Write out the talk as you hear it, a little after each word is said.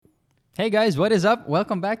Hey guys, what is up?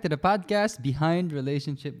 Welcome back to the podcast Behind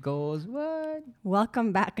Relationship Goals. What?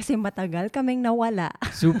 Welcome back kasi matagal kaming nawala.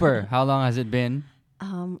 Super. How long has it been?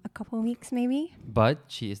 A couple weeks maybe. But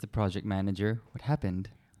she is the project manager. What happened?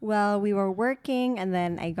 Well, we were working and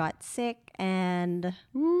then I got sick and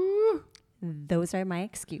those are my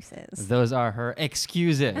excuses. Those are her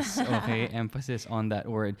excuses. Okay, emphasis on that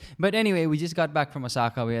word. But anyway, we just got back from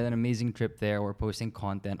Osaka. We had an amazing trip there. We're posting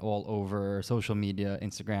content all over social media,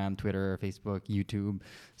 Instagram, Twitter, Facebook, YouTube.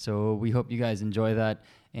 So we hope you guys enjoy that.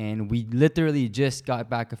 And we literally just got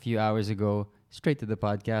back a few hours ago, straight to the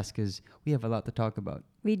podcast because we have a lot to talk about.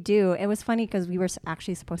 We do. It was funny because we were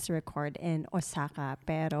actually supposed to record in Osaka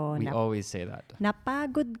pero We always say that.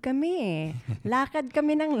 napagod kami. Lakad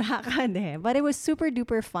kami ng lakad eh. But it was super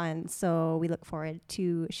duper fun. So we look forward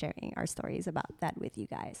to sharing our stories about that with you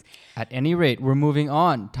guys. At any rate, we're moving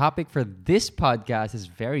on. Topic for this podcast is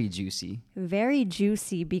very juicy. Very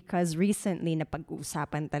juicy because recently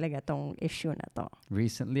napag-usapan talaga tong issue na to.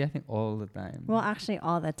 Recently, I think all the time. Well, actually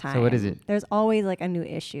all the time. So what is it? There's always like a new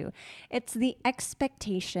issue. It's the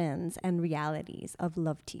expectations and realities of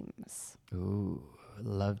love teams. Ooh,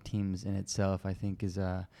 love teams in itself, I think, is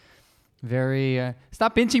very...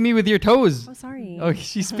 stop pinching me with your toes. Oh, sorry. Oh,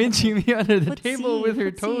 she's pinching me under the table Footsie, with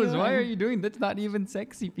her footsie toes. Why yun. are you doing? That's not even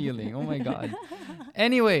sexy feeling. Oh my God.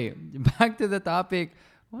 Anyway, back to the topic.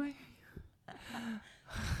 Why?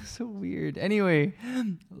 So weird. Anyway,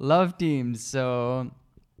 love teams. So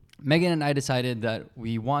Megan and I decided that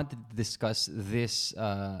we wanted to discuss this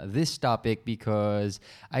topic because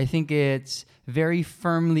I think it's very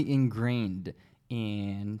firmly ingrained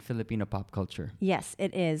in Filipino pop culture. Yes,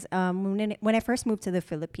 it is. When I first moved to the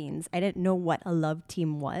Philippines, I didn't know what a love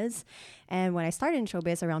team was. And when I started in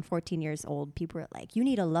showbiz around 14 years old, people were like, you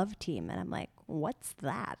need a love team. And I'm like, what's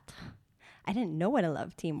that? I didn't know what a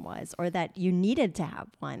love team was or that you needed to have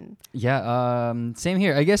one. Yeah, same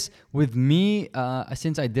here. I guess with me,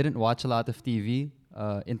 since I didn't watch a lot of TV,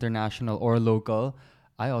 international or local,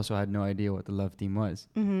 I also had no idea what the love team was.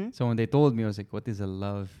 Mm-hmm. So when they told me, I was like, what is a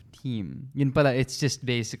love team? Yun pala, it's just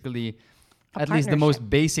basically, A at least the most partnership.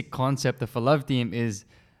 basic concept of a love team is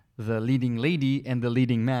the leading lady and the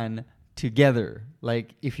leading man together.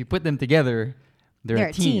 Like, if you put them together, they're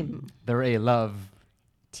a team. They're a love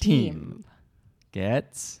team.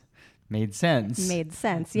 Gets? Made sense. Made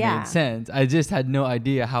sense, yeah. Made sense. I just had no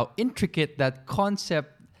idea how intricate that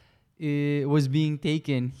concept was being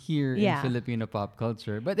taken here in Yeah. Filipino pop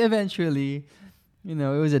culture. But eventually, it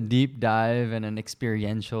was a deep dive and an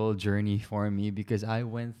experiential journey for me because I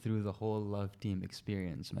went through the whole love team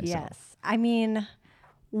experience myself. Yes. I mean,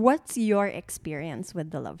 what's your experience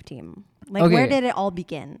with the love team? Like, Okay. where did it all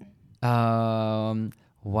begin? Wow.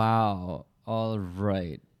 All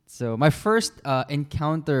right. So my first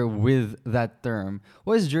encounter with that term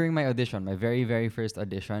was during my audition, my very, very first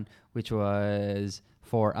audition, which was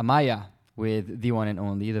for Amaya with the one and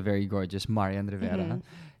only, the very gorgeous Marian Rivera. Mhm.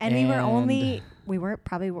 And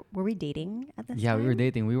were we dating at this Yeah, time? we were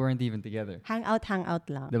dating. We weren't even together. Hang out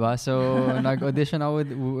lang. Diba? So, nag-audition ako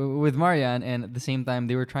with Marian, and at the same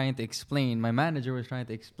time, they were trying to explain, my manager was trying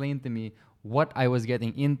to explain to me what I was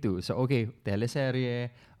getting into. So, okay, teleserye,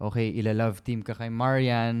 okay, ila-love team ka kay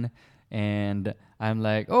Marian, and I'm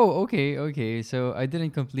like, oh, okay. So, I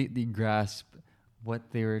didn't completely grasp what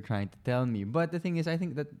they were trying to tell me. But the thing is, I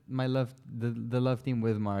think that the love team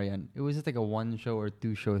with Marian, it was just like a one show or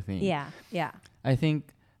two show thing. Yeah. I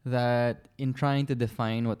think that in trying to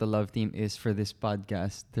define what the love team is for this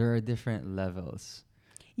podcast, there are different levels.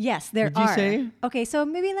 Yes, there Would you are. say? Okay, so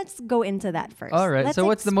maybe let's go into that first. All right, Let's so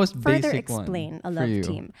what's the most further basic one explain a for love you?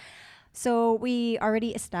 team. So we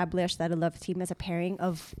already established that a love team is a pairing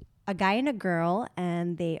of a guy and a girl,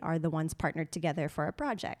 and they are the ones partnered together for a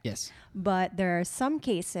project. Yes. But there are some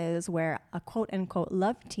cases where a quote-unquote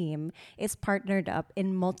love team is partnered up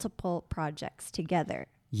in multiple projects together.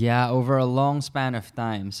 Yeah, over a long span of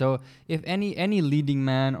time. So if any leading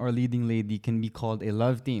man or leading lady can be called a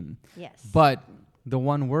love team. Yes. But the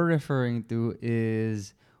one we're referring to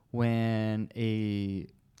is when a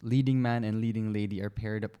leading man and leading lady are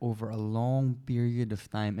paired up over a long period of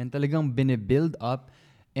time and talagang binibuild up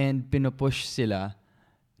and pinupush sila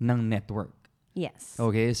ng network. Yes.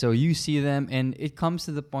 Okay, so you see them and it comes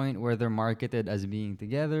to the point where they're marketed as being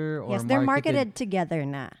together or Yes, they're marketed together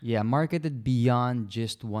na. Yeah, marketed beyond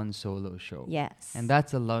just one solo show. Yes. And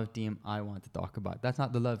that's the love team I want to talk about. That's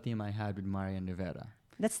not the love team I had with Marian Rivera.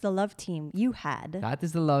 That's the love team you had. That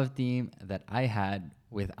is the love team that I had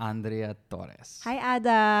with Andrea Torres. Hi,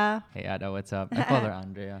 Ada. Hey Ada, what's up? I call her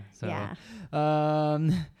Andrea. So, Yeah.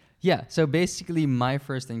 yeah. So basically, my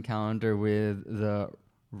first encounter with the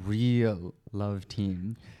real love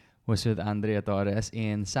team was with Andrea Torres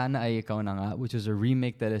in Sana Ay Ikaw Na Nga, which was a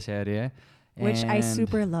remake teleserye. Which I And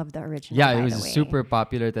super loved the original. yeah, by it was the a way. super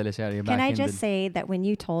popular teleserye back Can I in just the say that when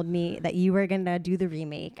you told me that you were gonna do the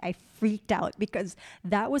remake, I freaked out because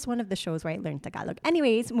that was one of the shows where I learned Tagalog.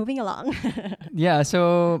 Anyways, moving along. Yeah,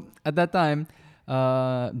 so at that time,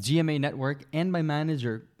 GMA Network and my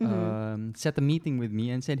manager set a meeting with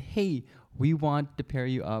me and said, hey, we want to pair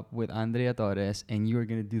you up with Andrea Torres and you are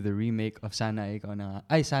going to do the remake of Sana Ikaw Na Nga.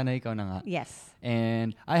 Ay, Sana Ikaw Na Nga. Yes.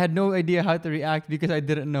 And I had no idea how to react because I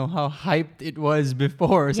didn't know how hyped it was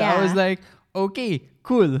before. So I Yeah. was like, okay,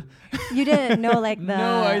 cool. You didn't know like the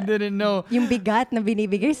No, I didn't know. yung bigat na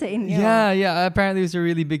binibigay sa inyo. Yeah. Apparently, it was a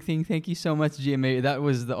really big thing. Thank you so much, GMA. That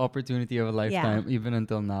was the opportunity of a lifetime. Even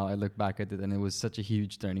until now, I look back at it, and it was such a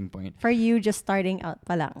huge turning point. For you just starting out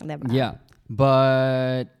pa lang, diba? Yeah,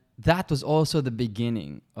 but that was also the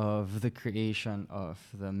beginning of the creation of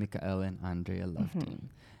the Mikael and Andrea love team.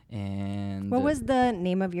 And What was the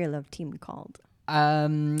name of your love team called?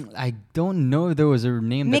 I don't know if there was a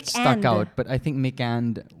name that stuck Mick-and. out, but I think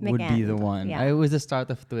Mick-and would be the Mick-and, one. yeah. It was the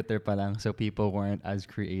start of Twitter pa lang, so people weren't as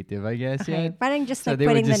creative, I guess. Okay. Yet. Parang just So like they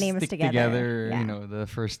would putting the just names stick together. Yeah. you know, the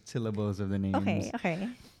first syllables of the names. Okay.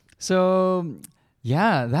 So,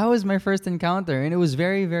 yeah, that was my first encounter. And it was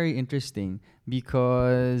very, very interesting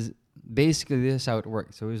because basically this is how it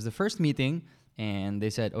worked. So it was the first meeting and they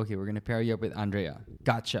said, okay, we're going to pair you up with Andrea.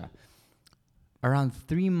 Gotcha. Around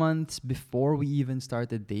 3 months before we even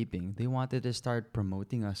started taping, they wanted to start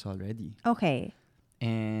promoting us already. Okay.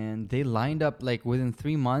 And they lined up, like within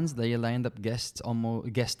 3 months, they lined up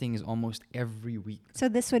guestings almost every week. So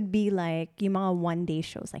this would be like yung mga one-day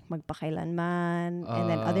shows like Magpakailanman and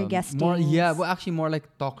then other guestings. Actually more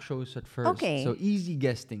like talk shows at first. Okay. So easy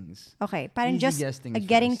guestings. Okay, parang Easy just guestings a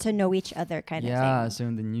getting first. to know each other kind of Yeah, thing. so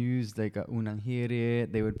in the news, like Unang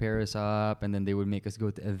Hirit, they would pair us up and then they would make us go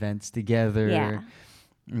to events together. Yeah.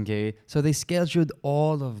 Okay, so they scheduled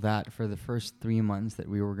all of that for the first 3 months that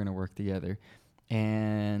we were going to work together.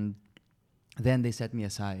 And then they set me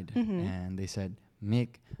aside and they said,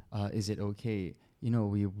 Mick, is it okay? You know,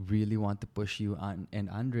 we really want to push you and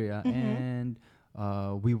Andrea and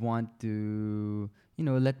we want to, you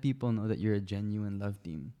know, let people know that you're a genuine love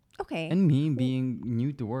team. Okay. And me being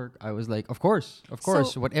new to work, I was like, of course,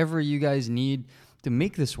 whatever you guys need to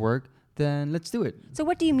make this work, then let's do it. So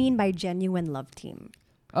what do you mean by genuine love team?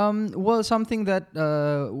 Well, something that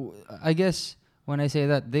I guess when I say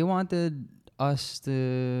that, they wanted us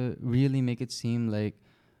to really make it seem like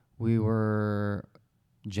we were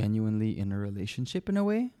genuinely in a relationship in a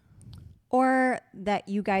way. Or that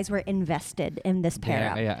you guys were invested in this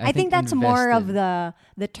pair up. Yeah, I think that's more of invested.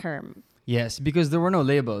 the term. Yes, because there were no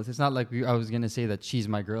labels. It's not like I was going to say that she's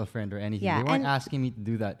my girlfriend or anything. Yeah, They weren't and- asking me to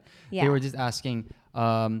do that. Yeah. They were just asking,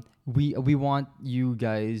 we want you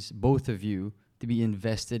guys, both of you, to be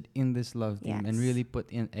invested in this love team and Yes. really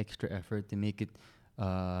put in extra effort to make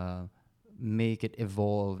it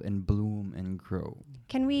evolve and bloom and grow.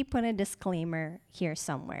 Can we put a disclaimer here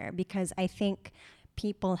somewhere? Because I think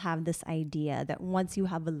people have this idea that once you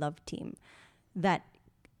have a love team, that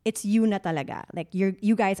it's you na talaga. Like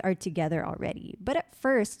you guys are together already. But at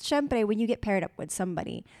first, syempre, when you get paired up with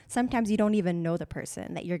somebody, sometimes you don't even know the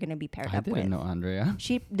person that you're going to be paired I up didn't with. know Andrea.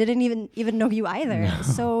 She didn't even know you either.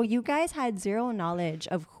 So you guys had zero knowledge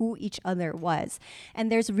of who each other was.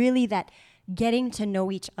 And there's really that getting to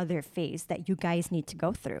know each other phase that you guys need to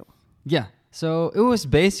go through. Yeah. So it was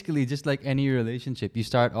basically just like any relationship. You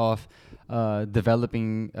start off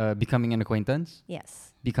becoming an acquaintance,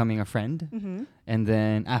 Yes. becoming a friend. And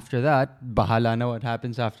then after that, bahala na what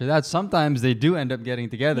happens after that. Sometimes they do end up getting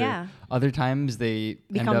together. Yeah. Other times they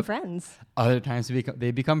Become end up, friends. Other times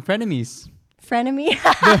they become frenemies. Frenemy.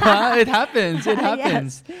 It happens. It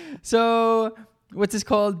happens. So what's this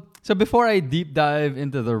called? So before I deep dive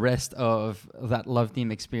into the rest of that love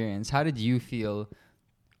team experience, how did you feel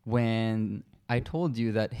when I told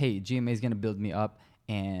you that, hey, GMA is going to build me up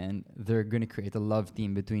and they're going to create a love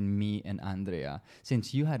team between me and Andrea?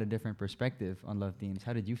 Since you had a different perspective on love teams,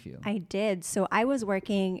 how did you feel? I did. So I was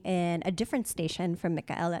working in a different station from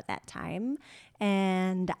Mikael at that time.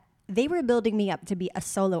 And they were building me up to be a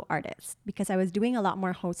solo artist because I was doing a lot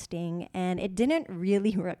more hosting and it didn't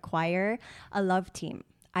really require a love team.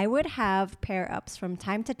 I would have pair-ups from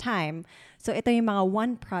time to time. So ito yung mga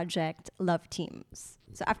one project love teams.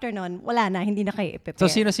 So after nun, wala na, hindi na kayo ipipair. So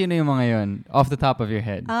sino-sino yung mga yun off the top of your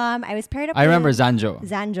head? I was paired up I remember with Zanjo.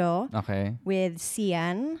 Zanjo, Okay. with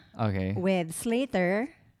Cian, Okay. with Slater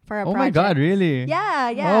for a Oh project. my God, really?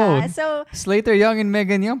 Yeah. Oh. So Slater Young and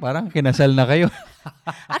Megan Young, parang kinasal na kayo.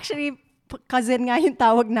 actually, cousin nga yung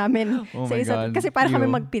tawag namin. Oh sa my isa't- God. Kasi para kami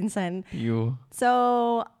You. magpinsan. You.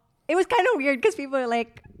 So, it was kind of weird because people were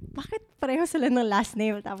like, bakit pareho sila ng last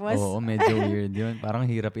name? Tapos, Oo, medyo weird yun. Parang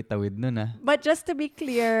hirap itawid nun ah. but just to be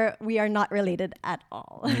clear, we are not related at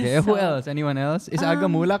all. Okay, who So, else? Anyone else? Is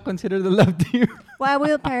Agamulak considered the love team? Well,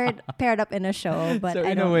 we were paired up in a show, but So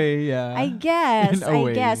I in a don't. way, yeah. I guess. In a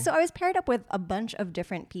way. So I was paired up with a bunch of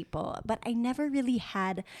different people, but I never really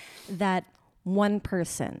had that one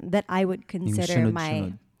person that I would consider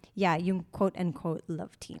my yung quote unquote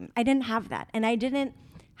love team. I didn't have that, and I didn't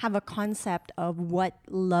have a concept of what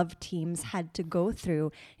love teams had to go through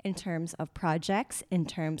in terms of projects, in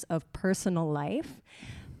terms of personal life.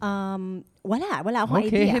 Wala akong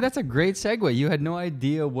Okay, idea. hey, that's a great segue. You had no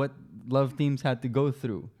idea what love teams had to go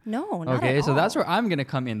through. No, not Okay, at so all. that's where I'm gonna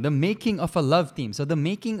come in. The making of a love team. So the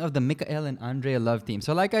making of the Mikael and Andrea love team.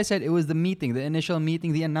 So like I said, it was the meeting, the initial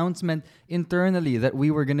meeting, the announcement internally that we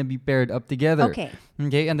were gonna be paired up together. Okay.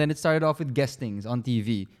 Okay, and then it started off with guestings on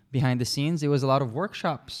TV. Behind the scenes, it was a lot of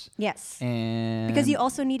workshops. Yes. And Because you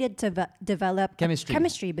also needed to develop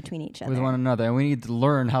Chemistry. between each other. with one another, and we need to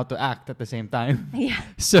learn how to act at the same time. Yeah.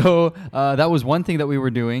 So that was one thing that we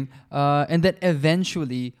were doing, and then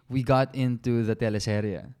eventually we got into the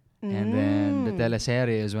teleserye. And then the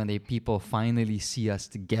teleserye is when people finally see us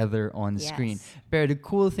together on screen. Yes. Pero the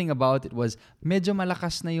cool thing about it was medyo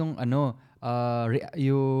malakas na yung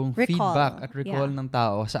yung Recall. feedback at recall Yeah. ng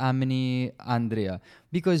tao sa amin ni Andrea,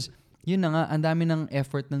 because yun na nga, ang dami ng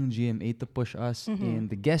effort ng GMA to push us in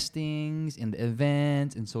the guestings, in the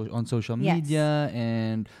events, and on social Yes. media,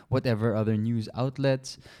 and whatever other news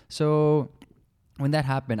outlets. So when that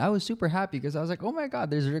happened, I was super happy because I was like, oh my God,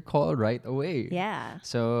 there's a recall right away. Yeah.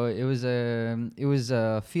 So it was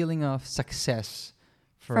a feeling of success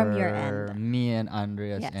From your end. me and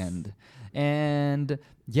Andrea's Yes. end. And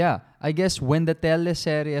yeah, I guess when the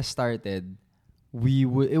teleserye started,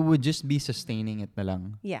 it would just be sustaining it na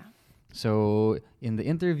lang. Yeah. So in the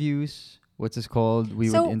interviews, what's this called?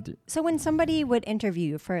 So when somebody would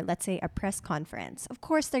interview you for, let's say, a press conference, of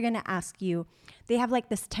course they're gonna ask you. They have like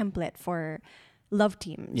this template for love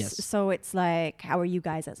teams. Yes. So it's like, how are you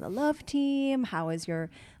guys as a love team? How is your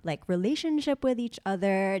like relationship with each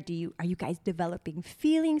other? Are you guys developing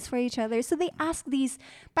feelings for each other? So they ask these,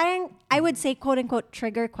 parang I would say quote unquote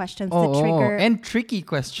trigger questions to trigger. And tricky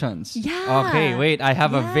questions. Yeah. Okay, wait. I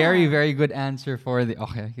have a very, Yeah. very good answer for the.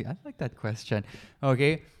 Okay, I like that question.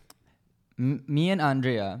 Okay, me and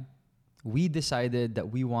Andrea, we decided that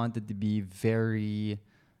we wanted to be very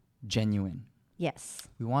genuine. Yes.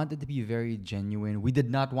 We wanted to be very genuine. We did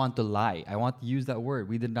not want to lie. I want to use that word.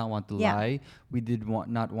 We did not want to Yeah. lie. We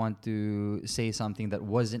not want to say something that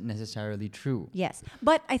wasn't necessarily true. Yes.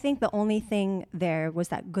 But I think the only thing there was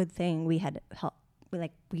that good thing we had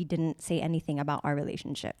we didn't say anything about our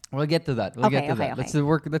relationship. We'll get to that. We'll get to that.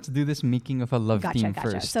 Okay. Let's do this making of a love team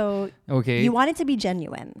first. So Okay. you wanted to be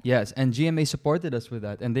genuine. Yes, and GMA supported us with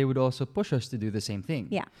that, and they would also push us to do the same thing.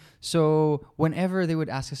 Yeah. So whenever they would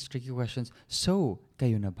ask us tricky questions, so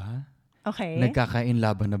kayo na ba? Okay.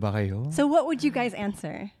 Nagkakainlaban na ba kayo? So what would you guys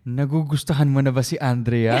answer? Nagugustuhan mo na ba si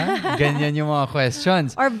Andrea? Ganyan yung mga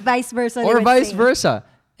questions. Or vice versa. they Or would vice say. versa.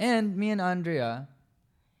 And me and Andrea,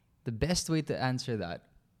 the best way to answer that,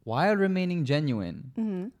 while remaining genuine,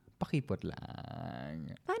 pakipot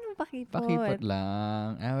lang. Paano pakipot? Pakipot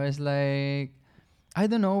lang. I was like, I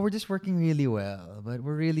don't know, we're just working really well, but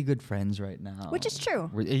we're really good friends right now. Which is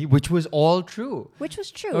true. Which was all true. Which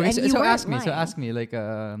was true. Okay, And so, you so weren't ask me. So lying. ask me. Like,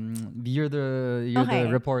 you're the Okay.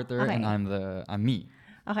 reporter, Okay. and I'm me.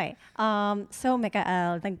 Okay. So,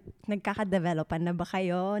 Mikael, nagkaka-developan na ba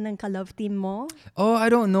kayo ng ka-love team mo? Oh, I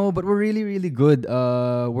don't know, but we're really, really good.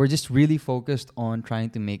 We're just really focused on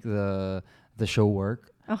trying to make the show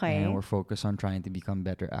work. Okay. And we're focused on trying to become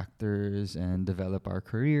better actors and develop our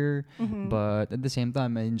career. But at the same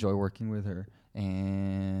time, I enjoy working with her.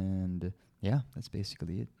 And yeah, that's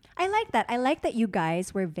basically it. I like that. I like that you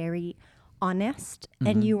guys were very honest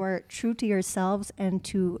and you were true to yourselves and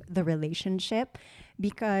to the relationship,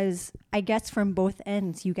 because I guess from both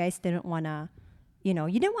ends, you guys didn't want to, you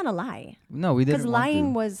didn't want to lie. No, we didn't Because want lying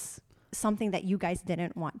to. was something that you guys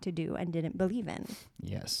didn't want to do and didn't believe in.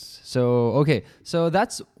 Yes. So, okay. So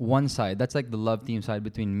that's one side. That's like the love team side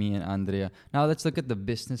between me and Andrea. Now let's look at the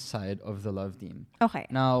business side of the love team. Okay.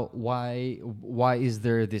 Now, why is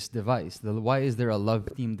there this device? Why is there a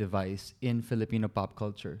love team device in Filipino pop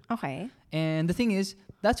culture? Okay. And the thing is,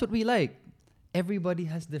 that's what we like. Everybody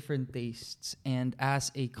has different tastes, and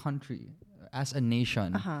as a country, as a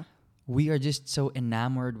nation, Uh-huh. we are just so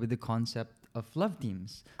enamored with the concept of love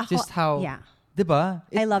teams. Ako- Just how yeah. Diba?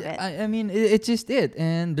 I love it. I mean, it's just it.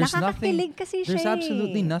 And there's nothing, Nakakakilig kasi there's siya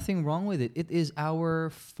absolutely eh. nothing wrong with it. It is our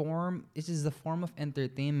form, it is the form of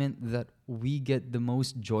entertainment that we get the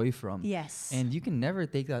most joy from. Yes. And you can never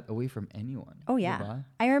take that away from anyone. Oh, yeah. Diba?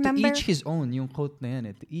 I remember. To each his own, yung quote na yan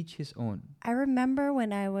eh. To each his own. I remember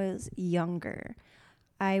when I was younger,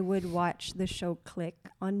 I would watch the show Click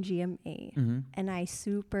on GMA. And I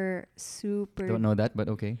super Don't know that, but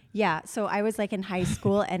okay. yeah, so I was like in high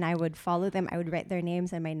school and I would follow them. I would write their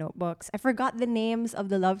names in my notebooks. I forgot the names of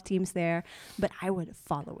the love teams there, but I would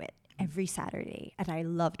follow it every Saturday. And I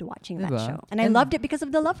loved watching that Diba? show. And I loved it because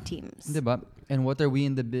of the love teams. Diba? And what are we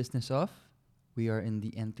in the business of? We are in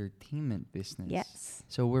the entertainment business. Yes.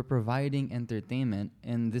 So we're providing entertainment,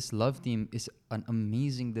 and this love team is an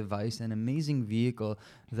amazing device, an amazing vehicle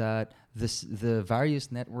that the various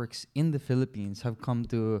networks in the Philippines have come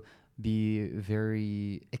to be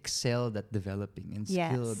very excelled at developing and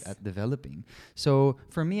skilled Yes. at developing. So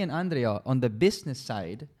for me and Andrea, on the business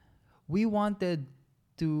side, we wanted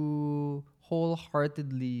to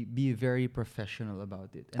wholeheartedly be very professional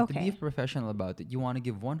about it. And to be Okay. professional about it, you want to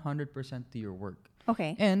give 100% to your work.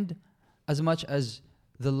 Okay. And as much as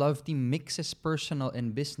the love team mixes personal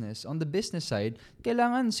and business, on the business side,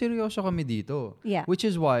 kailangan seryoso kami dito. Yeah. Which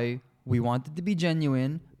is why we wanted to be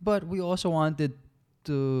genuine, but we also wanted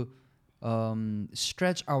to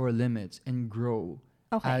stretch our limits and grow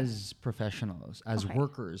Okay. as professionals, as Okay.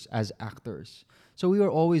 workers, as actors. So we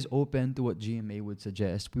were always open to what GMA would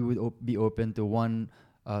suggest. We would be open to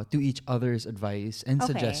to each other's advice and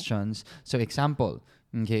Okay. suggestions. So example,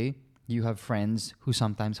 okay, you have friends who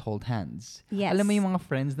sometimes hold hands. Yes. Alam mo yung mga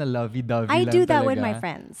friends na lovey-dovey I lang do that with talaga? my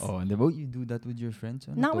friends. Oh, di ba? You do that with your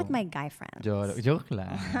friends? Ano Not to? with my guy friends. Joke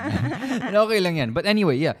lang. Okay lang yan. But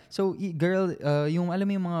anyway, yeah. So, girl, yung alam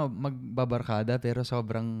mo yung mga magbabarkada pero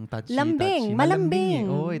sobrang touchy. Lambing. Malambing. Malambing.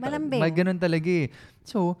 Eh. Oh, Malambing. May ganun talaga eh.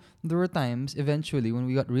 So, there were times, eventually, when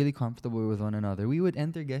we got really comfortable with one another, we would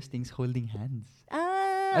enter guestings holding hands.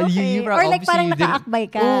 Okay. Or like parang nakaakbay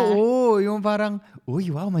ka. Oo, yung parang, uy,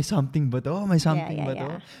 wow, may something ba to? May something ba to?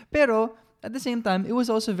 yeah. Pero, at the same time, it was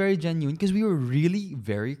also very genuine because we were really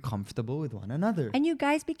very comfortable with one another. And you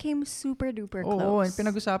guys became super duper close. Oo, and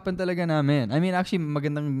pinag-usapan talaga namin. I mean, actually,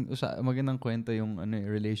 magandang kwento yung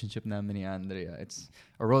relationship namin ni Andrea. It's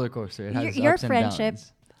a roller coaster. It has Your ups and friendship,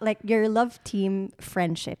 downs. like your love team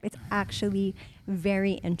friendship, it's actually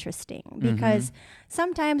very interesting because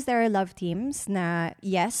sometimes there are love teams na,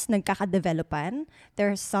 yes, nagkakadevelopan. There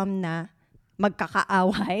are some na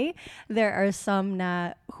magkakaaway. There are some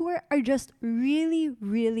na who are just really,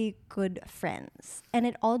 really good friends. And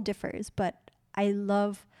it all differs, but I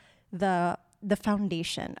love the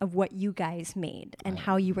foundation of what you guys made and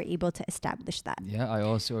how you were able to establish that. Yeah, I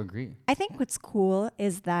also agree. I think what's cool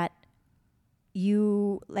is that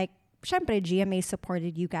you, like, syempre, GMA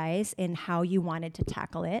supported you guys in how you wanted to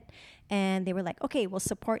tackle it. And they were like, okay, we'll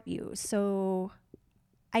support you. So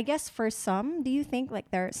I guess for some, do you think like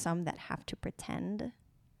there are some that have to pretend?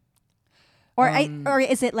 Or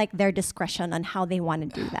is it like their discretion on how they want to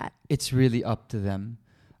do that? It's really up to them.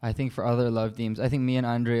 I think for other love teams, I think me and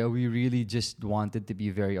Andrea, we really just wanted to be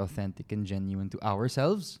very authentic and genuine to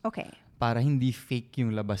ourselves. Okay. Para hindi fake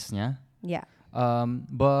yung labas niya. Yeah.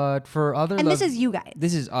 But for other And this is you guys.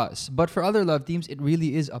 This is us. But for other love teams, it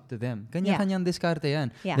really is up to them. Kanya-kanyang diskarte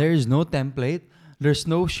yan. Yeah. There is no template. There's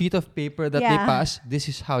no sheet of paper that they Yeah. pass. This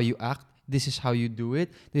is how you act. This is how you do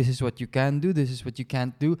it. This is what you can do. This is what you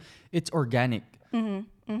can't do. It's organic.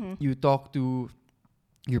 You talk to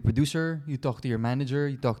your producer, you talk to your manager,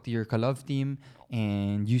 you talk to your ka-love team,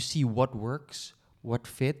 and you see what works, what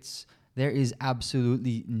fits. There is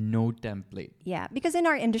absolutely no template. Yeah, because in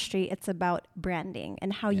our industry, it's about branding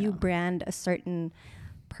and how you Yeah. brand a certain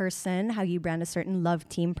person, how you brand a certain love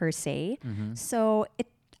team per se. So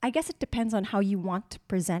I guess it depends on how you want to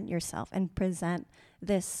present yourself and present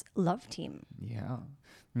this love team. Yeah.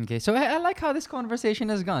 Okay, so I like how this conversation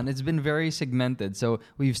has gone. It's been very segmented. So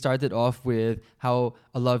we've started off with how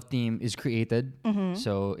a love team is created.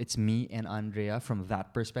 So it's me and Andrea from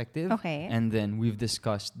that perspective. Okay. And then we've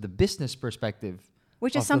discussed the business perspective.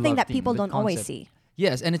 Which is of the something love that team, people the don't always concept. see.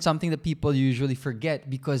 Yes, and it's something that people usually forget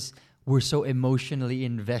because we're so emotionally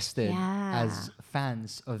invested Yeah. as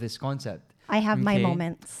fans of this concept. I have my Okay.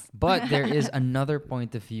 moments. But there is another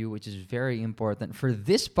point of view which is very important for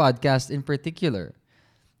this podcast in particular.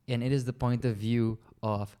 And it is the point of view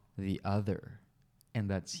of the other. And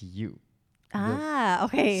that's you.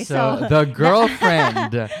 Okay. So the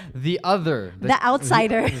girlfriend, the other. The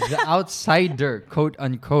outsider. The outsider, quote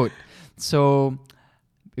unquote. So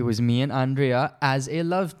it was me and Andrea as a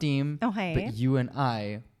love team. Okay. But you and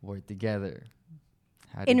I were together.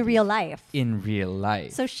 How in did real life. In real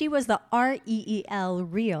life. So she was the REEL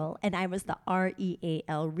real, and I was the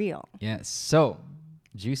REAL real. Yes. So,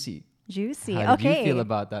 juicy. Juicy. How did Okay. you feel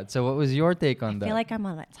about that? So, what was your take on I that? feel like I'm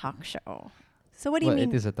on a talk show. So what do you Well, mean?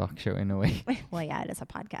 it is a talk show in a way. Well, yeah, it is a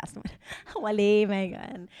podcast. Wale,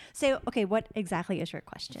 Megan. So, okay, what exactly is your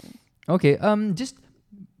question? Okay, just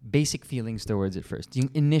basic feelings towards it first. Yung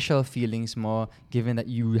initial feelings mo, given that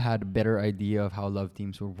you had a better idea of how love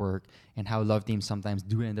teams would work and how love teams sometimes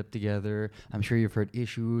do end up together. I'm sure you've heard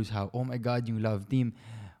issues, how, oh my God, yung love team,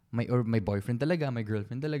 may boyfriend talaga, may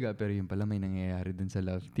girlfriend talaga, pero yung pala may nangyayari dun sa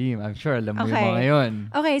love team. I'm sure alam mo yung mga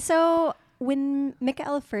yun. Okay, so when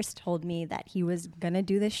Mikael first told me that he was going to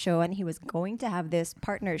do this show and he was going to have this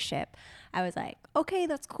partnership, I was like, okay,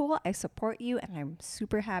 that's cool. I support you and I'm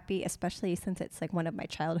super happy, especially since it's like one of my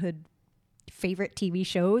childhood favorite TV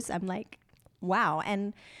shows. I'm like, wow.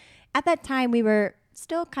 And at that time, we were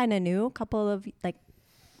still kind of new, couple of like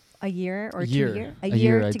a year or 2 years. A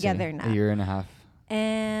year I'd together say. now. A year and a half.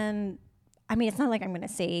 And I mean, it's not like I'm going to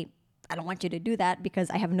say, I don't want you to do that because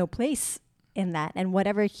I have no place in that. And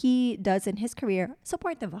whatever he does in his career,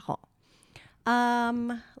 supportive ako.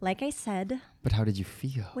 Like I said, But how did you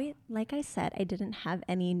feel? like I said, I didn't have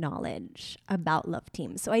any knowledge about love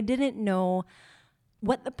teams. So I didn't know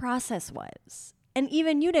what the process was. And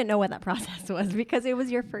even you didn't know what that process was because it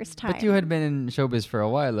was your first time. But you had been in showbiz for a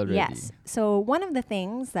while already. Yes. So one of the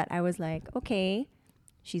things that I was like, okay,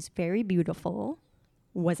 she's very beautiful.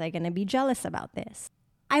 Was I going to be jealous about this?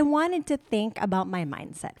 I wanted to think about my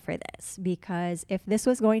mindset for this because if this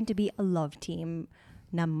was going to be a love team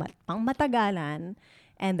na pang matagalan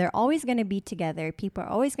and they're always going to be together, people are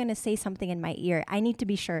always going to say something in my ear, I need to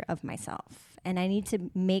be sure of myself. And I need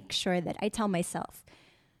to make sure that I tell myself,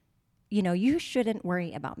 you know, you shouldn't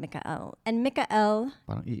worry about Mikael. And Mikael...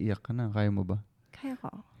 Parang iiyak ka na. Kaya mo ba? Kaya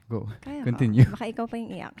ko. Go. Kaya Continue. Ko. Baka ikaw pa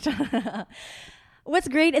yung iyak. What's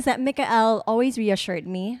great is that Mikael always reassured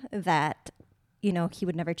me that, you know, he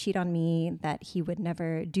would never cheat on me, that he would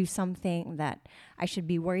never do something that I should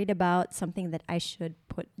be worried about, something that I should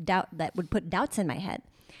that would put doubts in my head.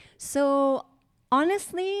 So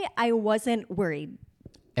honestly, I wasn't worried.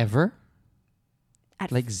 Ever?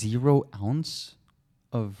 Like 0 ounce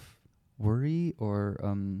of worry or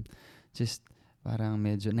just parang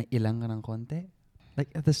medyo nailang ka ng konti? Like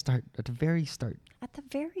at the very start. At the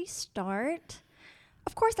very start,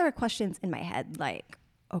 of course there are questions in my head like,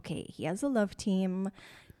 okay, he has a love team.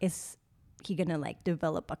 Is he gonna like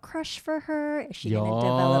develop a crush for her? Is she gonna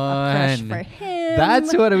develop a crush for him?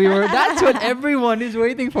 That's what everyone is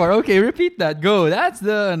waiting for. Okay, repeat that. Go.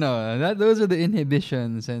 Those are the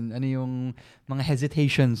inhibitions and ano yung mga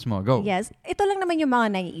hesitations mo. Go. Yes. Ito lang naman yung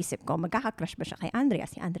mga naiisip ko. Magkaka-crush ba siya kay Andrea?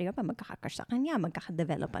 Si Andrea ba magkaka-crush sa kanya?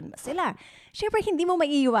 Magkaka-developan ba sila? Syempre, hindi mo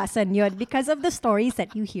maiiwasan yun because of the stories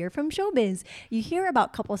that you hear from showbiz. You hear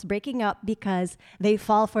about couples breaking up because they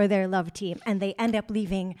fall for their love team and they end up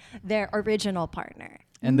leaving their original partner.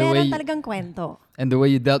 And Meron talagang kwento. And the way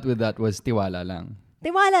you dealt with that was tiwala lang.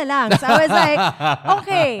 Tiwala lang. So I was like,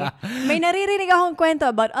 okay, may naririnig akong kwento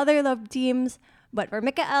about other love teams. But for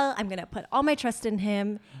Mikael, I'm going to put all my trust in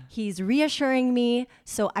him. He's reassuring me,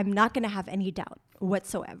 so I'm not going to have any doubt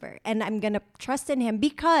whatsoever. And I'm going to trust in him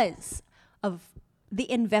because of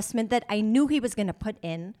the investment that I knew he was going to put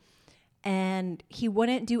in. And he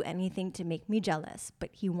wouldn't do anything to make me jealous, but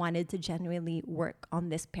he wanted to genuinely work on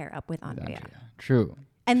this pair up with Andrea. True.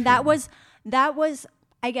 And that was,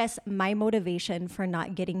 I guess, my motivation for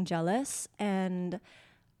not getting jealous. And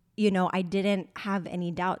you know, I didn't have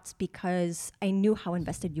any doubts because I knew how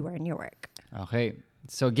invested you were in your work. Okay.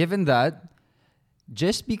 So given that,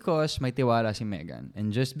 just because may tiwala si Megan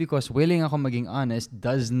and just because willing ako maging honest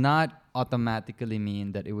does not automatically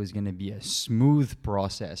mean that it was going to be a smooth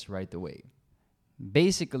process right away.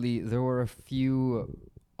 Basically, there were a few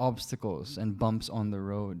obstacles and bumps on the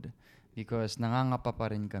road because nangangapa pa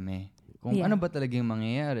rin kami. Kung ano ba talaga yung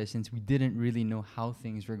mangyayari since we didn't really know how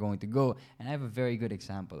things were going to go. And I have a very good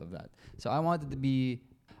example of that. So I wanted to be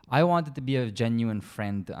a genuine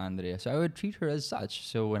friend to Andrea. So I would treat her as such.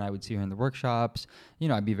 So when I would see her in the workshops, you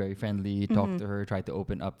know, I'd be very friendly, talk to her, try to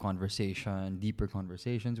open up conversation, deeper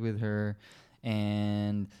conversations with her.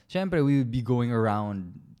 And syempre, we would be going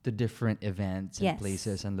around to different events and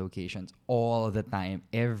places and locations all the time,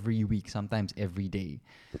 every week, sometimes every day.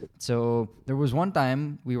 So there was one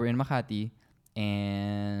time we were in Makati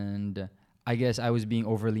and I guess I was being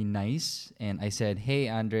overly nice and I said, hey,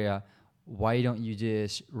 Andrea, why don't you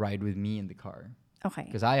just ride with me in the car? Okay.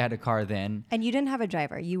 Because I had a car then. And you didn't have a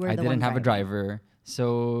driver. You were I the one didn't have a driving. driver.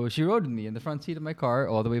 So she rode with me in the front seat of my car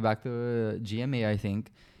all the way back to GMA, I think.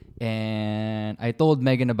 And I told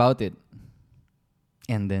Megan about it.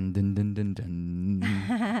 And then dun dun dun dun.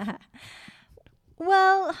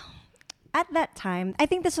 Well, at that time, I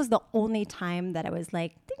think this was the only time that I was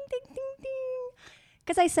like, ding, ding, ding, ding.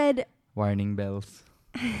 Because I said, Warning bells.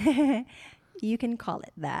 you can call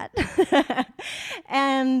it that.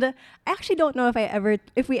 And I actually don't know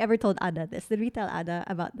if we ever told Ada this. Did we tell Ada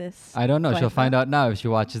about this? I don't know. She'll Kwento? find out now if she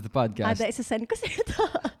watches the podcast. Ada, isasend ko sa'yo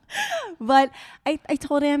to. But I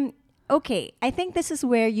told him, okay, I think this is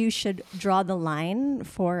where you should draw the line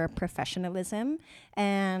for professionalism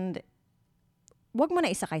and wag mo na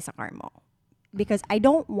isakay sa car mo. Because I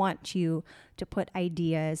don't want you to put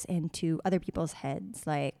ideas into other people's heads.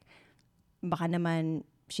 Like, baka naman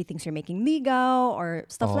she thinks you're making ligaw or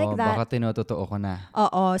stuff like that. Baka tinototoo ko na.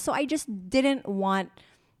 So I just didn't want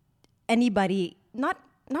anybody, not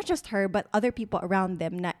just her, but other people around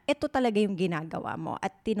them na ito talaga yung ginagawa mo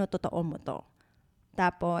at tinototoo mo to.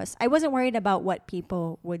 Tapos, I wasn't worried about what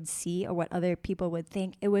people would see or what other people would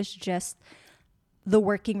think. It was just the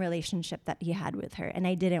working relationship that he had with her. And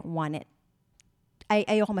I didn't want it.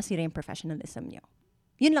 Ayoko masira yung professionalism niyo.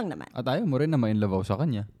 Yun lang naman. At ayaw mo rin na mainlavaw sa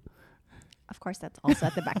kanya. Of course, that's also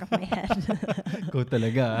at the back of my head. Ko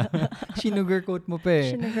talaga. Sinugarcoat mo pa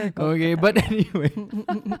eh. Sinugarcoat Okay, ko but anyway.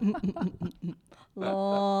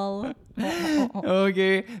 Lol.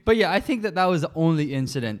 Okay. But yeah, I think that was the only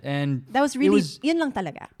incident. And That was really, yun lang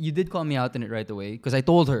talaga. you did call me out on it right away because I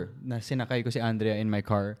told her na sinakay ko si Andrea in my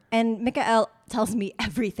car. And Mikael tells me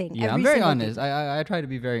everything. Yeah, I'm every very single honest. thing. I try to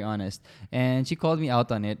be very honest. And she called me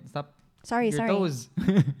out on it. Stop Sorry. your toes.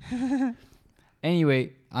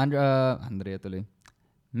 Anyway, Andrea tuloy.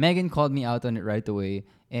 Megan called me out on it right away.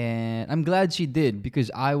 And I'm glad she did because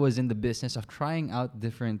I was in the business of trying out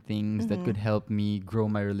different things that could help me grow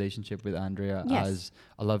my relationship with Andrea Yes. as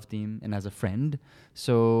a love team and as a friend.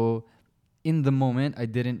 So in the moment, I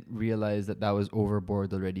didn't realize that was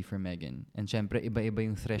overboard already for Megan. And syempre, iba-iba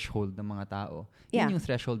yung threshold ng mga tao. Yeah. Yun yung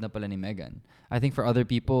threshold na pala ni Megan. I think for other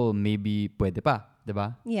people, maybe pwede pa,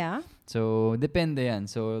 diba? Yeah. So, depende yan.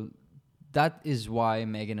 So, that is why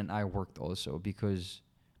Megan and I worked also because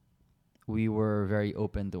we were very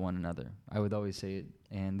open to one another. I would always say it.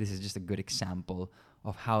 And this is just a good example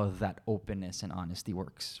of how that openness and honesty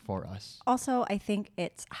works for us. Also, I think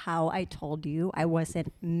it's how I told you. I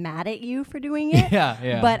wasn't mad at you for doing it.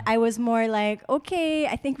 Yeah. But I was more like, okay,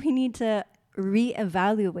 I think we need to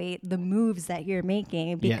reevaluate the moves that you're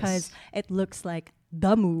making because it looks like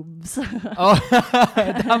the moves. Oh,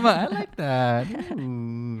 tama. I like that.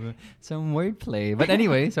 Ooh, some wordplay. But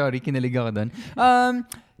anyway, sorry, kinilig ako dun.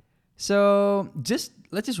 So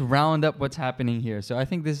let's just round up what's happening here. So I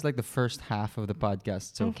think this is like the first half of the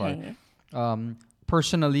podcast so far.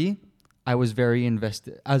 Personally, I was very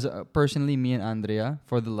invested. Personally, me and Andrea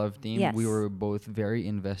for the love team, Yes. we were both very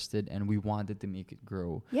invested, and we wanted to make it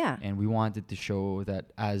grow. Yeah. And we wanted to show that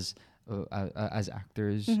as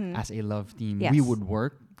actors, as a love team, Yes. we would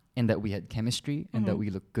work, and that we had chemistry, and that we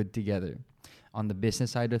looked good together. On the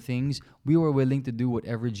business side of things, we were willing to do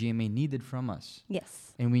whatever GMA needed from us.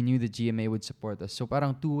 Yes. And we knew that GMA would support us. So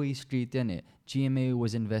parang two-way street yan eh. GMA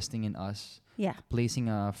was investing in us, Yeah. placing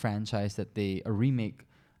a franchise a remake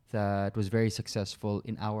that was very successful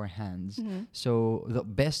in our hands. So the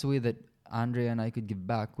best way that Andrea and I could give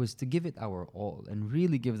back was to give it our all and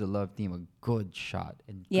really give the love team a good shot,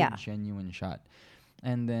 a good, genuine shot.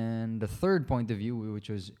 And then the third point of view, which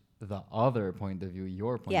was the other point of view,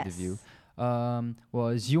 your point of view,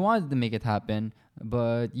 was you wanted to make it happen,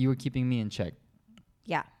 but you were keeping me in check.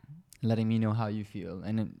 Yeah. Letting me know how you feel.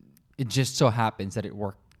 And it just so happens that it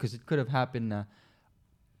worked. Because it could have happened na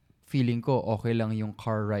feeling ko okay lang yung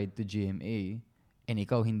car ride to GMA and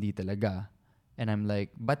ikaw hindi talaga. And I'm like,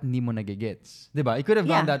 ba't hindi mo nagigets? Diba? It could have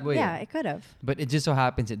gone that way. Yeah, it could have. But it just so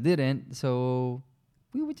happens it didn't. So,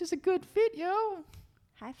 we were just a good fit, yo.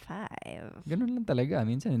 High five. Ganun lang talaga.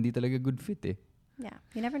 Minsan, hindi talaga good fit eh. Yeah,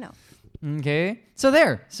 you never know. Okay. So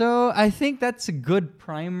there. So I think that's a good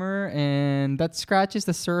primer and that scratches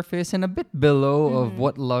the surface and a bit below of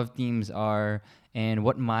what love teams are and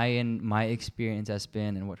what my experience has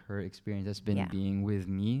been and what her experience has been being with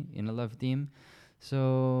me in a love team.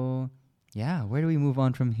 So yeah, where do we move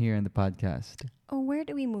on from here in the podcast? Oh, where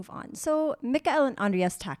do we move on? So Mikael and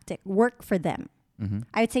Andrea's tactic work for them.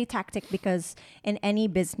 I would say tactic because in any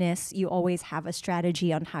business, you always have a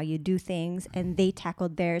strategy on how you do things, and they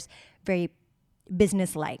tackled theirs very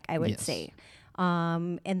business-like, I would say.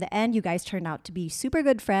 In the end, you guys turned out to be super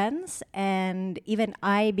good friends, and even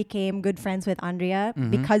I became good friends with Andrea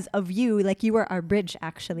because of you. Like, you were our bridge,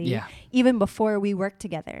 actually, even before we worked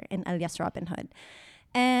together in Alias Robin Hood.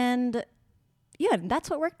 And yeah,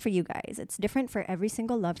 that's what worked for you guys. It's different for every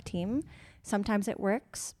single love team. Sometimes it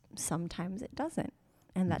works. Sometimes it doesn't.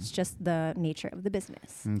 And that's just the nature of the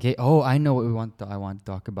business. Okay. Oh, I know what I want to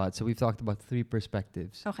talk about. So we've talked about 3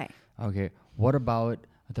 perspectives. Okay. Okay. What about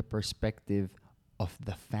the perspective of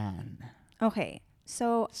the fan? Okay.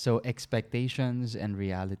 So, So expectations and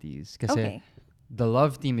realities. Kasi okay. the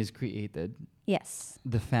love team is created. Yes.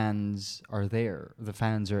 The fans are there. The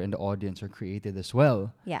fans are in the audience are created as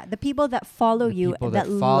well. Yeah. The people that follow The you people and that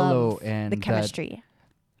that follow love and the that chemistry.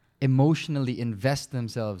 Emotionally invest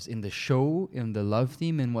themselves in the show, in the love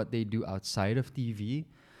team, and what they do outside of TV.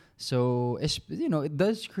 So, it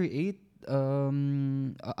does create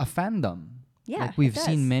a fandom. Yeah. Like we've it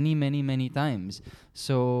seen does. many, many, many times.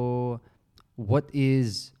 So, what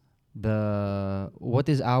is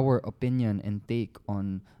our opinion and take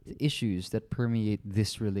on the issues that permeate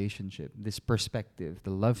this relationship, this perspective,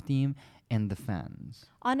 the love team and the fans?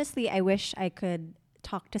 Honestly, I wish I could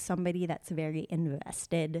talk to somebody that's very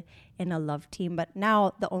invested in a love team. But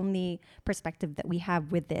now the only perspective that we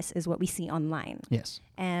have with this is what we see online Yes.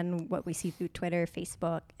 and what we see through Twitter,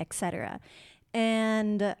 Facebook, etc.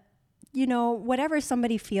 And whatever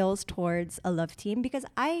somebody feels towards a love team, because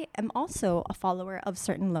I am also a follower of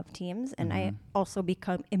certain love teams and I also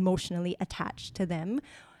become emotionally attached to them.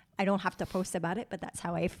 I don't have to post about it, but that's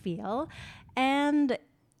how I feel. And,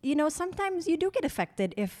 sometimes you do get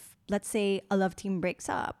affected if, let's say, a love team breaks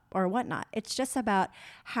up or whatnot. It's just about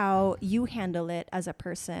how you handle it as a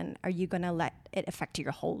person. Are you going to let it affect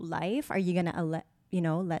your whole life? Are you going to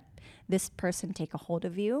let this person take a hold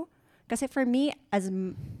of you? Because for me, as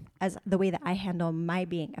the way that I handle my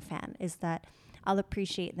being a fan is that I'll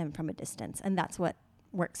appreciate them from a distance, and that's what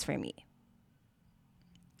works for me.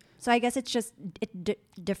 So I guess it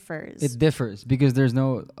differs. It differs because there's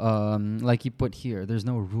no, like you put here, there's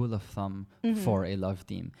no rule of thumb for a love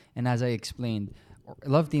team. And as I explained,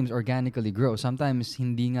 love teams organically grow. Sometimes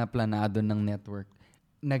hindi nga planado ng network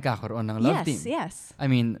nagkakaroon ng love team. Yes. I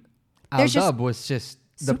mean, There's Aldab was just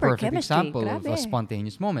the super perfect chemistry. example of a Grabe.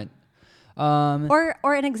 spontaneous moment. Or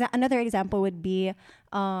another example would be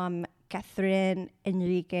Catherine,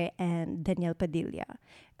 Enrique, and Daniel Padilla.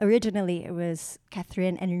 Originally, it was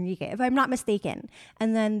Catherine and Enrique, if I'm not mistaken.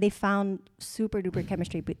 And then they found super duper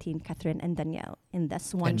chemistry between Catherine and Danielle in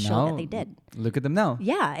this one And show now, that they did. Look at them now.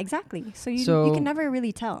 Yeah, exactly. So you So- can never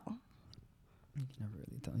really tell. You can never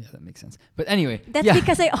really tell. Yeah, that makes sense. But anyway, That's yeah.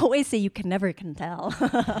 because I always say you can never can tell.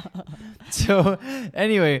 So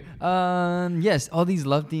anyway, yes, all these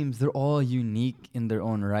love teams, they're all unique in their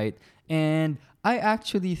own right. And I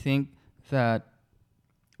actually think that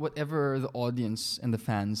whatever the audience and the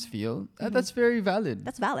fans feel, that's very valid.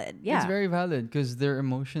 That's valid. Yeah. It's very valid because they're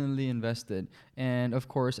emotionally invested. And of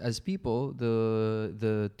course, as people,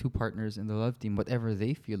 the two partners in the love team, whatever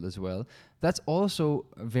they feel as well, that's also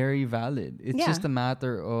very valid. It's Yeah. just a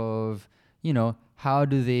matter of, how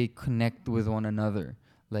do they connect with one another?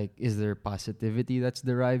 Like, is there positivity that's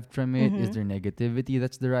derived from it? Is there negativity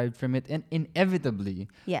that's derived from it? And inevitably,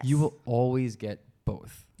 Yes. you will always get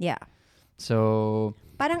both. Yeah. So,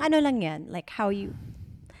 Parang ano lang yan, like how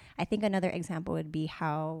I think another example would be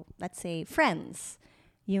how, let's say, Friends,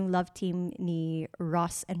 yung love team ni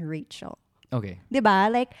Ross and Rachel. okay.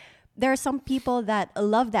 Diba? Like, there are some people that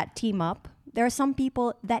love that team up. There are some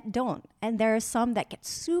people that don't. And there are some that get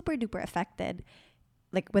super duper affected,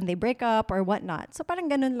 like when they break up or whatnot. So parang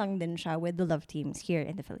ganun lang din siya with the love teams here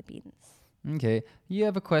in the Philippines. Okay, you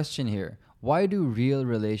have a question here. Why do real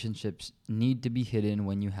relationships need to be hidden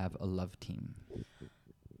when you have a love team?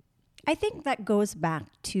 I think that goes back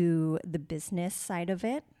to the business side of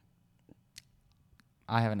it.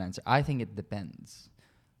 I have an answer. I think it depends.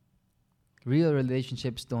 Real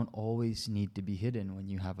relationships don't always need to be hidden when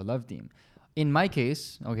you have a love team. In my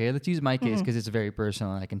case, okay, let's use my case because it's very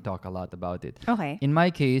personal and I can talk a lot about it. Okay. In my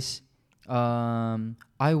case,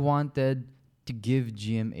 I wanted to give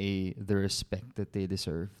GMA the respect that they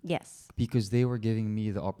deserve Yes. because they were giving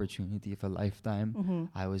me the opportunity of a lifetime.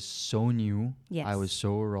 I was so new. Yes. I was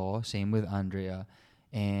so raw. Same with Andrea.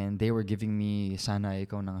 And they were giving me sana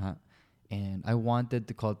ikaw nang ha. And I wanted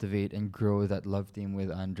to cultivate and grow that love team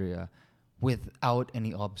with Andrea without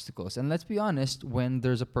any obstacles. And let's be honest, when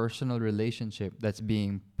there's a personal relationship that's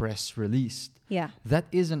being press released, Yeah. that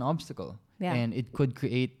is an obstacle. Yeah. And it could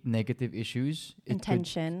create negative issues. It could-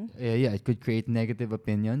 Intention. it could create negative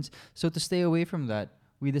opinions. So to stay away from that,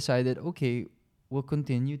 we decided, okay, we'll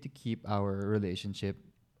continue to keep our relationship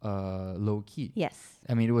low key. Yes.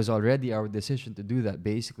 I mean, it was already our decision to do that.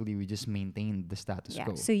 Basically, we just maintained the status Yeah.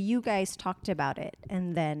 quo. So you guys talked about it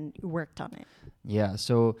and then worked on it. Yeah,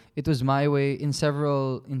 so it was my way in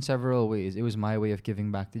several ways. It was my way of giving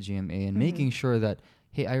back to GMA and making sure that,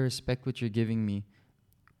 hey, I respect what you're giving me.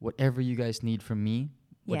 Whatever you guys need from me,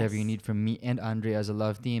 Whatever you Yes. need from me and Andre as a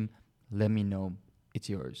love team, let me know. It's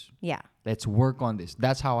yours. Yeah. Let's work on this.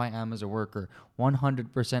 That's how I am as a worker. 100%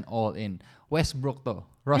 all in. Westbrook to.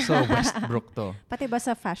 Russell Westbrook to. Pati ba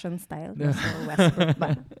sa fashion style? Russell Westbrook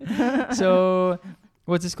ba? So,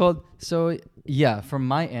 what's this called? So, yeah, from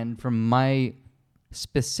my end, from my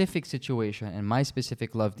specific situation and my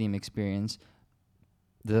specific love team experience,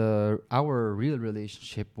 our real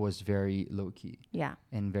relationship was very low key Yeah.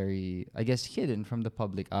 and very, I guess, hidden from the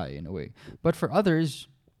public eye in a way. But for others,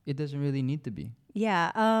 it doesn't really need to be.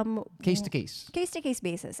 Yeah. Case to case. Case to case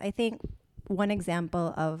basis. I think one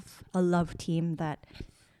example of a love team that,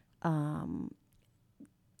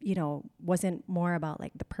 wasn't more about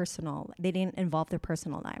like the personal, they didn't involve their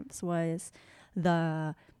personal lives, was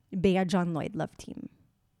the Bea John Lloyd love team.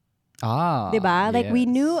 Ah. Diba? Like we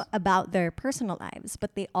knew yes. about their personal lives,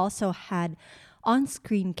 but they also had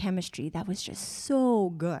on-screen chemistry that was just so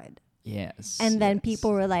good. Yes. And then yes.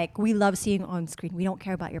 people were like, we love seeing on screen. We don't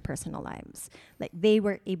care about your personal lives. Like they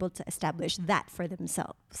were able to establish that for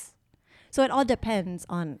themselves. So it all depends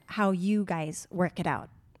on how you guys work it out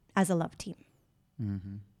as a love team.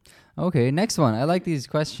 Okay, next one. I like these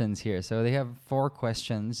questions here. So they have 4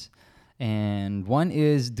 questions. And one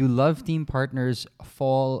is, do love team partners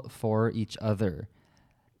fall for each other?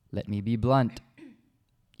 Let me be blunt.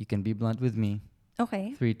 You can be blunt with me.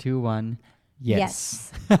 Okay. 3, 2, 1.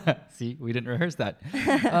 Yes. See, we didn't rehearse that.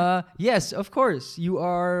 Yes, of course. You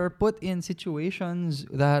are put in situations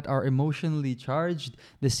that are emotionally charged.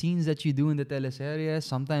 The scenes that you do in the teleserie,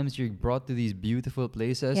 sometimes you're brought to these beautiful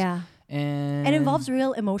places. Yeah. And It involves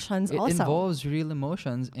real emotions it also. involves real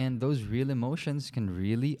emotions, and those real emotions can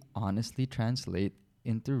really honestly translate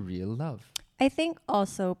into real love. I think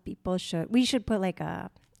also we should put like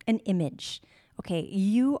an image. Okay,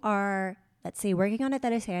 you are, let's say, working on a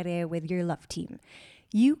teleserie with your love team.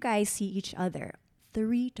 You guys see each other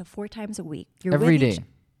 3 to 4 times a week. You're Every with day.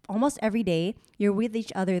 almost every day. You're with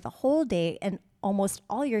each other the whole day, and almost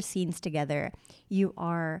all your scenes together, you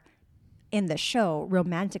are in the show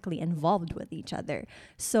romantically involved with each other.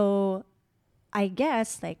 So I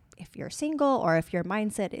guess like if you're single or if your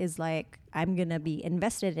mindset is like, I'm going to be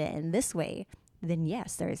invested in this way, then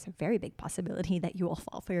yes, there is a very big possibility that you will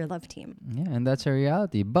fall for your love team. Yeah, and that's a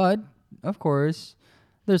reality. But, of course,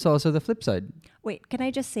 there's also the flip side. Wait, can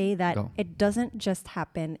I just say that Go. it doesn't just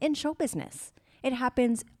happen in show business. It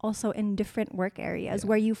happens also in different work areas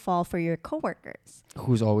where you fall for your coworkers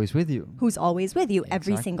Who's always with you? who's always with you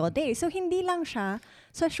every Exactly. single day. So hindi lang siya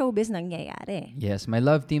sa showbiz nangyayari. Yes, my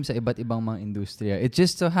love team sa iba't ibang mga industriya. It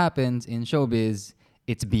just so happens in showbiz,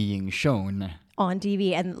 it's being shown. On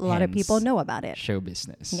TV, and a lot of Hence, people know about it. Show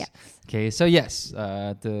business. Yes. Okay, so yes,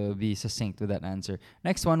 to be succinct with that answer.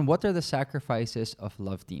 Next one, what are the sacrifices of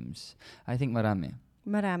love teams? I think marami.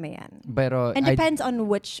 Marami yan. Pero And I- depends on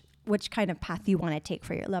which kind of path you want to take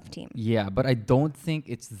for your love team. Yeah, but I don't think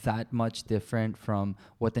it's that much different from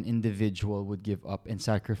what an individual would give up and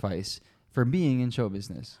sacrifice for being in show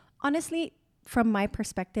business. Honestly, from my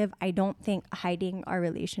perspective, I don't think hiding our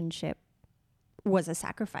relationship was a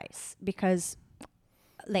sacrifice because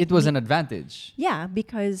like It was an advantage. yeah,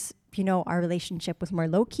 because our relationship was more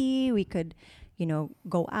low key. We could,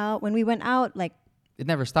 go out. When we went out, like It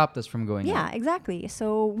never stopped us from going yeah, out. exactly.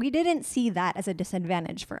 So we didn't see that as a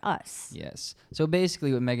disadvantage for us. Yes. So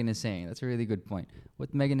basically what Megan is saying, that's a really good point.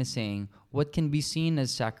 What Megan is saying, what can be seen as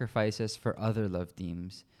sacrifices for other love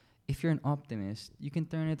teams, if you're an optimist, you can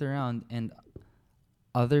turn it around and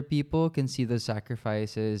other people can see those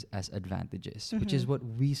sacrifices as advantages, which is what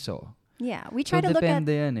we saw. Yeah, we try to look at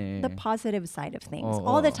the positive side of things Oo.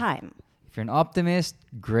 all the time. If you're an optimist,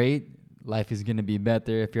 great. Life is going to be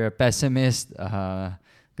better. If you're a pessimist,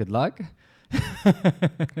 good luck.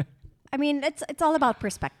 I mean, it's all about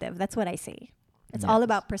perspective. That's what I say. It's all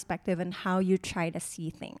about perspective and how you try to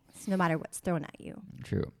see things, no matter what's thrown at you.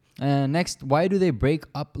 True. Next, why do they break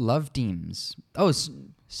up love teams? Oh,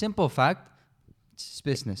 simple fact. It's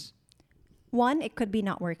business. 1, it could be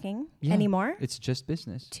not working Yeah, anymore. It's just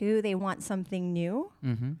business. 2, they want something new.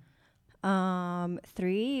 Mm-hmm.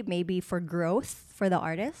 3, maybe for growth for the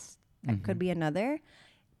artist. That could be another.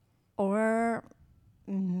 Or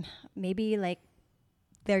maybe like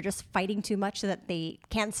they're just fighting too much so that they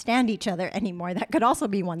can't stand each other anymore. That could also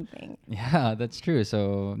be one thing. Yeah, that's true.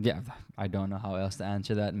 So, yeah, I don't know how else to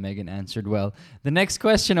answer that. Megan answered well. The next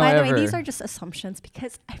question, By however... the way, these are just assumptions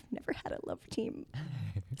because I've never had a love team.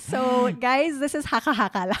 So, guys, this is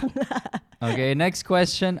haka-haka lang. Okay, next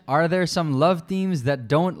question. Are there some love teams that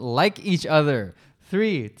don't like each other?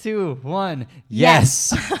 3, 2, 1.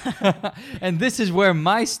 Yes. Yes. And this is where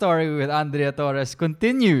my story with Andrea Torres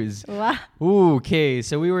continues. Wow. Okay,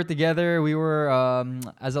 so we were together. We were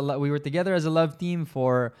we were together as a love team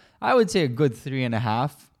for, I would say, a good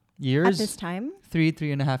 3.5 years. At this time?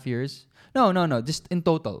 3.5 years. No, just in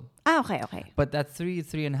total. Okay, okay. But that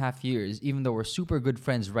 3.5 years, even though we're super good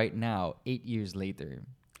friends right now, 8 years later,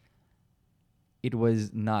 it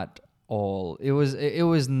was not all. It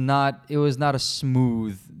was not a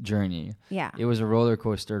smooth journey. Yeah. It was a roller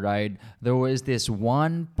coaster ride. There was this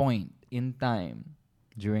one point in time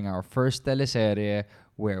during our first teleserye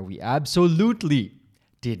where we absolutely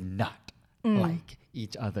did not like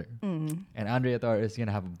each other. And Andrea Torres is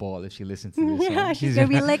gonna have a ball if she listens to this. Yeah, song. she's gonna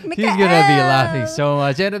be like, she's gonna be "Mikael." laughing so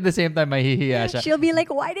much, and at the same time, mahihiya siya. She'll be like,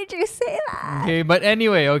 why did you say that? Okay, but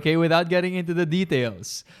anyway, without getting into the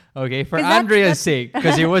details, for 'Cause that's- Andrea's sake,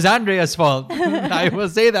 because it was Andrea's fault, I will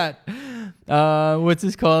say that. What's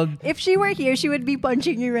this called? If she were here, she would be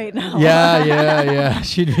punching you right now. Yeah.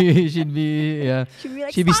 She'd be She'd be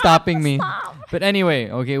like, she'd be "Stop, stopping me. stop." But anyway,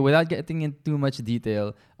 without getting into too much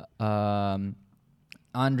detail,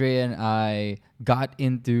 Andrea and I got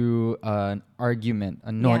into an argument,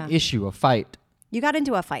 an Yeah. issue, a fight. You got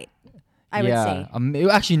into a fight, I would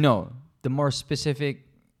say. Actually, no. The more specific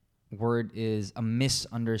word is a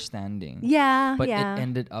misunderstanding. Yeah, But yeah. it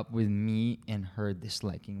ended up with me and her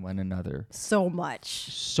disliking one another So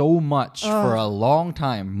much. so much for a long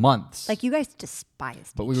time, months. Like, you guys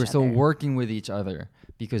despised but we each were still other. working with each other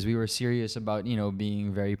because we were serious about,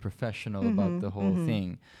 being very professional about the whole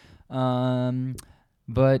thing.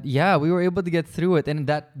 But yeah, we were able to get through it. And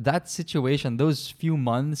that situation, those few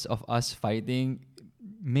months of us fighting,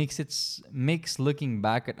 makes looking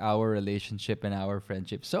back at our relationship and our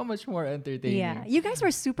friendship so much more entertaining. Yeah. You guys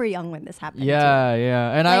were super young when this happened. Yeah.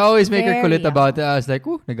 And I Like, always make her very kulit young. about it. I was like,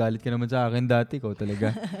 nagalit ka naman sa akin dati, ko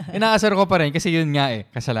talaga. Inaasar ko pa rin kasi yun nga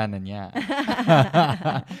kasalanan niya.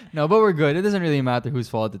 No, but we're good. It doesn't really matter whose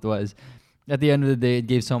fault it was. At the end of the day, it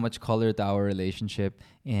gave so much color to our relationship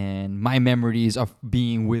and my memories of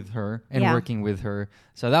being with her and Yeah. working with her.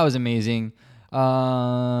 So that was amazing.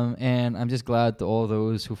 And I'm just glad to all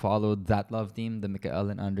those who followed that love team, the Mikael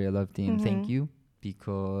and Andrea love team. Thank you,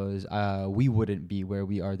 because we wouldn't be where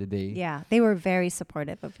we are today. Yeah. They were very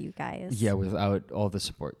supportive of you guys. Yeah, without all the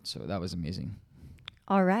support. So that was amazing.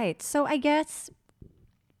 All right. So I guess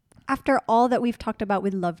after all that we've talked about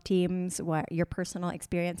with love teams, what your personal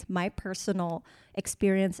experience, my personal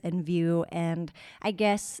experience and view, and I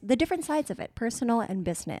guess the different sides of it, personal and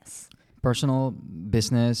business. Personal,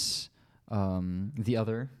 business, the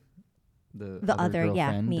other yeah,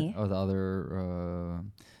 girlfriend, me. or the other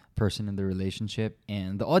person in the relationship,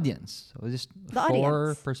 and the audience. So just The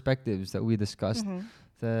 4 audience. perspectives that we discussed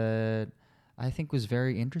that I think was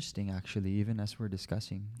very interesting, actually, even as we're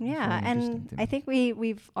discussing. It was Yeah, very interesting and to I me. think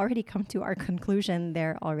we've already come to our conclusion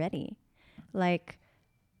there already. Like,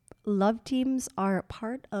 love teams are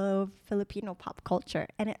part of Filipino pop culture,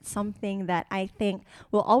 and it's something that I think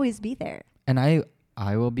will always be there. And I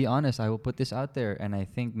will be honest, I will put this out there, and I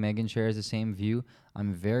think Megan shares the same view.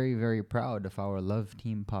 I'm very, very proud of our love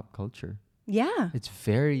team pop culture. Yeah, It's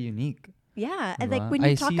very unique. yeah, and Diba? like when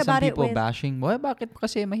you I talk see about some it people with bashing, bakit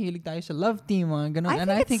kasi mahilig tayo sa love team, mga ganun. I And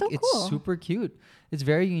think I it's think so it's cool. super cute. It's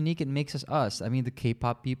very unique. It makes us. I mean, the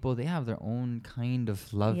K-pop people, they have their own kind of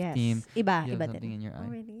love yes, team. iba, You have iba something din. in your Oh,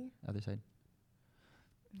 eye. really? Other side.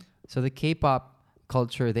 So the K-pop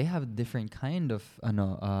culture, they have different kind of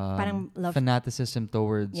Parang love- fanaticism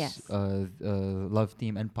towards Yes. love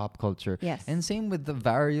team and pop culture. Yes. And same with the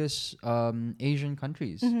various Asian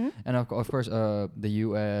countries. Mhm. And of course, the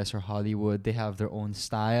US or Hollywood, they have their own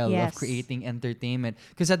style of Yes. creating entertainment.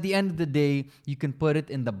 Because at the end of the day, you can put it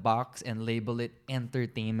in the box and label it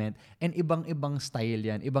entertainment. And ibang-ibang style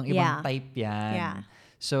yan, ibang-ibang Yeah. type yan. Yeah.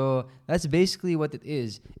 So that's basically what it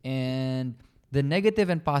is. And the negative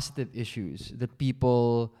and positive issues that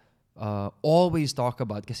people always talk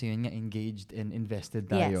about, kasi yun nga, engaged and invested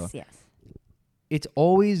tayo, Yes, yes. it's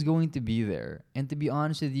always going to be there. And to be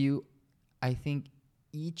honest with you, I think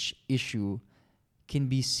each issue can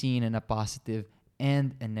be seen in a positive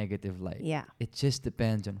and a negative light. Yeah. It just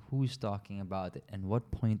depends on who's talking about it and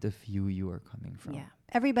what point of view you are coming from. Yeah.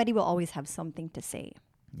 Everybody will always have something to say.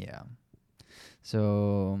 Yeah.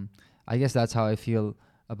 So I guess that's how I feel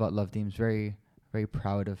about love teams. Very, very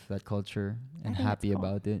proud of that culture and think happy that's cool.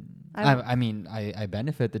 about it. I'm- I mean, I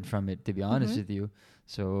benefited from it, to be honest Mhm. with you.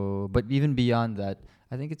 So, but even beyond that,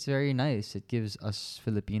 I think it's very nice. It gives us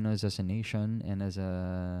Filipinos as a nation and as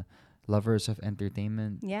a lovers of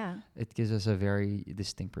entertainment, Yeah. it gives us a very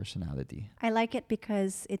distinct personality. I like it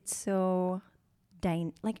because it's so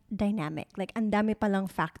dynamic. Like, ang dami palang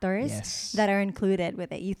factors Yes. that are included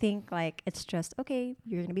with it. You think like it's just okay,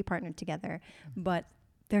 you're gonna be partnered together, but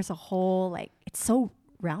there's a whole like it's so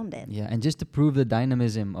rounded. Yeah, and just to prove the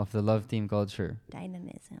dynamism of the love team culture,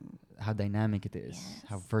 Dynamism. how dynamic it is,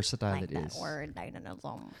 how Yes. versatile Like it that is. word,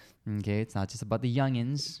 dynamism. Okay, it's not just about the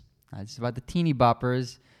youngins, not just about the teeny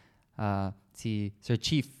boppers. See Sir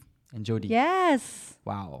Chief and Jody. Yes.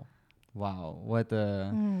 Wow, what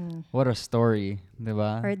a story,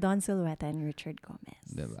 diba? Or Don Silveta and Richard Gomez.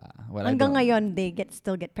 Diba? Well, I Hanggang don't- ngayon, they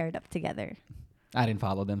still get paired up together. I didn't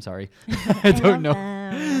follow them. Sorry, I don't know.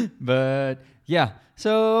 But yeah,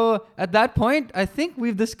 so at that point, I think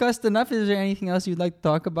we've discussed enough. Is there anything else you'd like to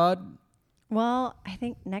talk about? Well, I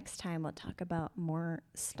think next time we'll talk about more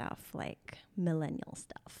stuff like millennial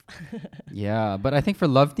stuff. Yeah, but I think for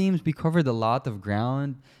love teams, we covered a lot of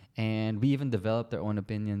ground, and we even developed our own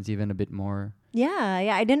opinions even a bit more.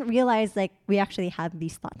 Yeah. I didn't realize like we actually had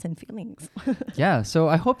these thoughts and feelings. Yeah, so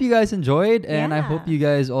I hope you guys enjoyed, and I hope Yeah. you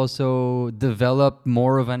guys also developed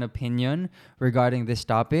more of an opinion regarding this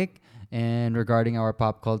topic and regarding our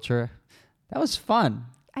pop culture. That was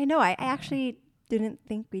fun. I know. I actually didn't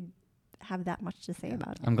think we'd have that much to say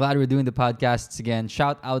about it. I'm glad we're doing the podcasts again.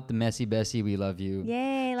 Shout out to Messy Bessie. We love you.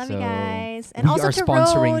 Yay, love you So, guys. And we also are to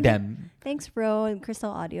sponsoring Rode. them. Thanks, Rode and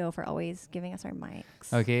Crystal Audio for always giving us our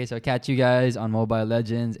mics. Okay, so catch you guys on Mobile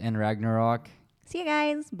Legends and Ragnarok. See you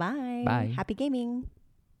guys. Bye. Bye. Happy gaming.